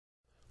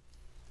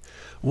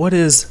What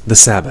is the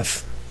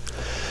Sabbath?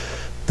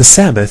 The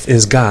Sabbath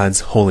is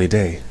God's holy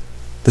day.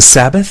 The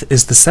Sabbath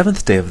is the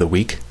seventh day of the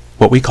week,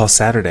 what we call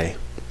Saturday.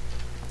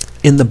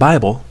 In the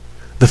Bible,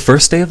 the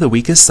first day of the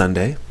week is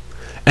Sunday,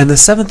 and the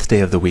seventh day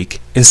of the week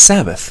is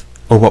Sabbath,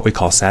 or what we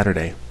call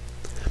Saturday.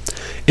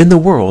 In the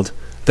world,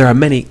 there are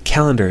many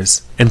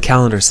calendars and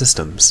calendar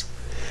systems.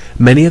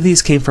 Many of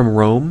these came from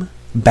Rome,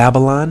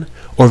 Babylon,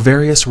 or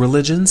various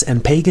religions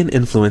and pagan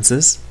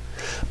influences,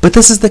 but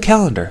this is the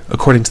calendar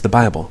according to the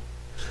Bible.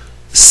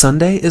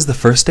 Sunday is the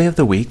first day of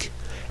the week,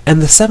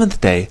 and the seventh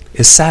day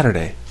is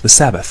Saturday, the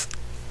Sabbath.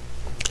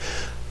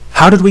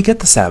 How did we get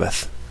the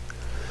Sabbath?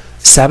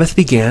 Sabbath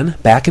began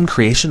back in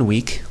creation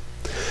week,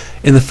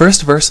 in the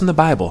first verse in the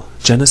Bible,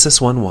 Genesis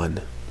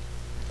 1:1.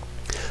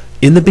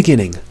 In the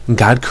beginning,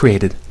 God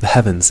created the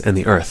heavens and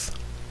the earth.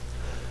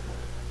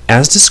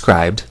 As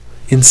described,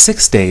 in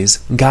 6 days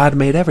God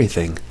made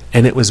everything,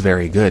 and it was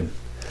very good.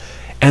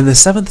 And the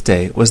seventh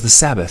day was the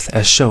Sabbath,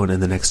 as shown in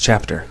the next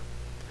chapter.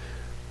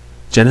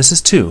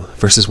 Genesis 2,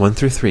 verses 1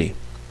 through 3.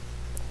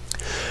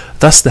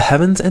 Thus the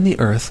heavens and the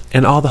earth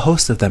and all the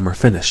host of them were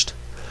finished.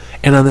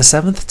 And on the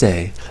seventh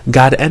day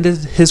God ended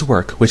his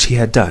work which he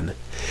had done,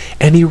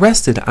 and he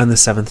rested on the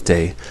seventh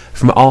day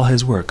from all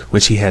his work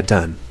which he had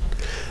done.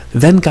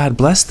 Then God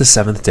blessed the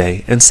seventh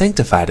day and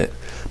sanctified it,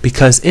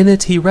 because in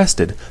it he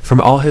rested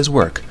from all his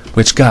work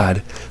which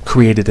God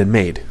created and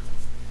made.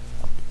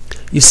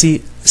 You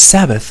see,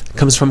 Sabbath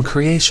comes from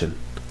creation.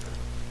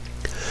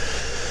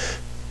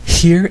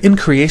 Here in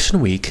creation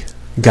week,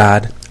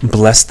 God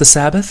blessed the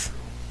Sabbath.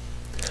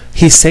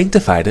 He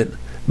sanctified it,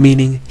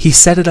 meaning he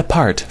set it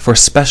apart for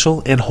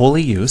special and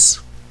holy use,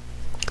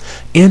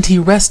 and he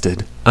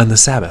rested on the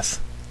Sabbath.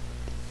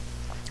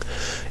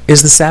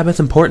 Is the Sabbath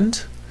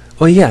important?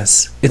 Well,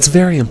 yes, it's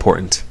very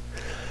important.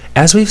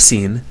 As we've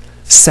seen,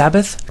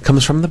 Sabbath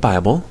comes from the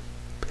Bible.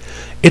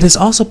 It is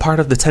also part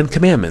of the Ten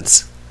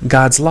Commandments,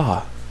 God's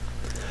law.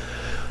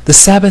 The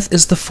Sabbath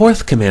is the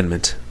fourth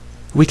commandment.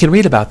 We can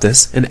read about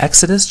this in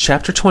Exodus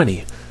chapter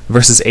 20,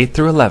 verses 8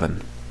 through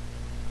 11.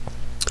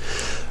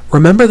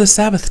 Remember the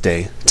Sabbath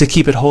day to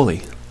keep it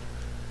holy.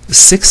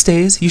 6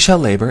 days you shall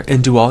labor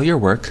and do all your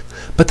work,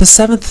 but the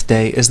seventh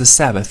day is the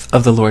Sabbath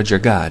of the Lord your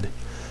God.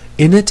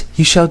 In it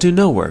you shall do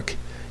no work,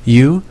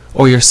 you,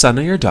 or your son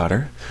or your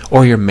daughter,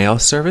 or your male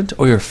servant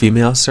or your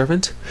female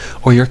servant,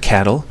 or your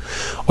cattle,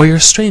 or your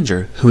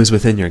stranger who is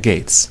within your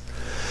gates.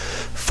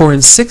 For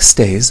in 6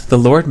 days the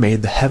Lord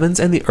made the heavens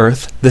and the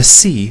earth, the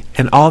sea,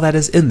 and all that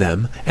is in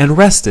them, and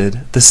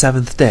rested the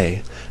seventh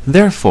day.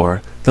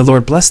 Therefore the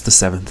Lord blessed the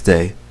seventh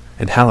day,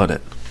 and hallowed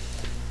it.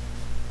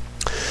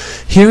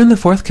 Here in the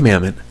fourth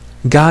commandment,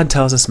 God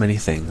tells us many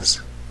things.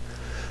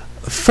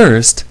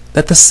 First,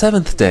 that the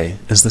seventh day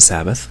is the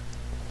Sabbath.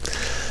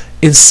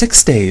 In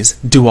 6 days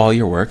do all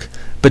your work,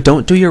 but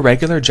don't do your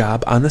regular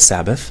job on the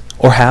Sabbath,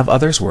 or have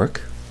others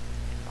work.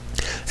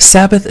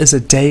 Sabbath is a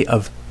day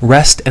of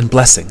rest and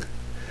blessing,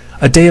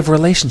 a day of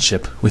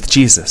relationship with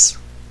Jesus.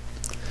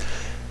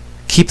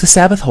 Keep the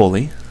Sabbath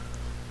holy.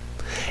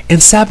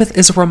 And Sabbath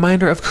is a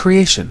reminder of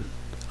creation,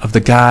 of the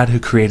God who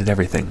created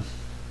everything.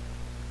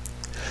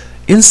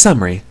 In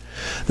summary,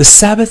 the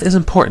Sabbath is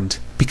important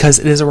because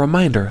it is a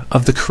reminder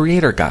of the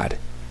Creator God.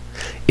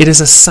 It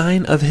is a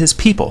sign of his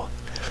people,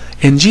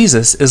 and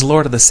Jesus is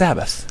Lord of the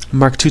Sabbath,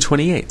 Mark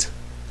 2:28.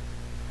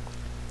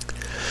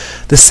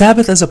 The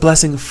Sabbath is a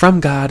blessing from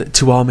God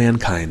to all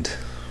mankind,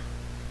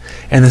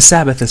 and the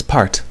Sabbath is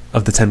part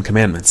of the Ten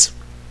Commandments.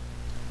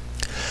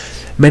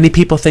 Many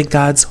people think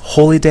God's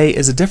holy day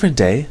is a different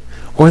day,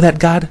 or that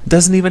God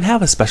doesn't even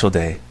have a special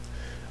day.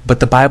 But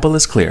the Bible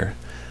is clear.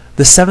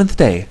 The seventh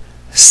day,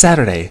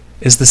 Saturday,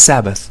 is the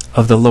Sabbath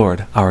of the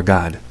Lord our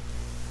God.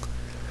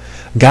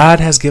 God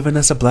has given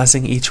us a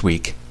blessing each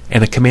week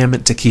and a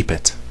commandment to keep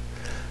it.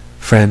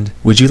 Friend,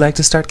 would you like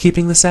to start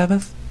keeping the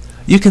Sabbath?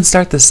 You can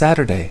start this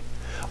Saturday.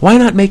 Why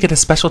not make it a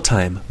special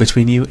time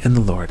between you and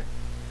the Lord?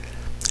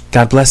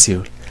 God bless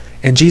you.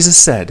 And Jesus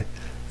said,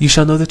 "You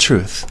shall know the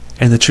truth,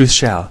 and the truth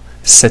shall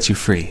set you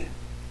free."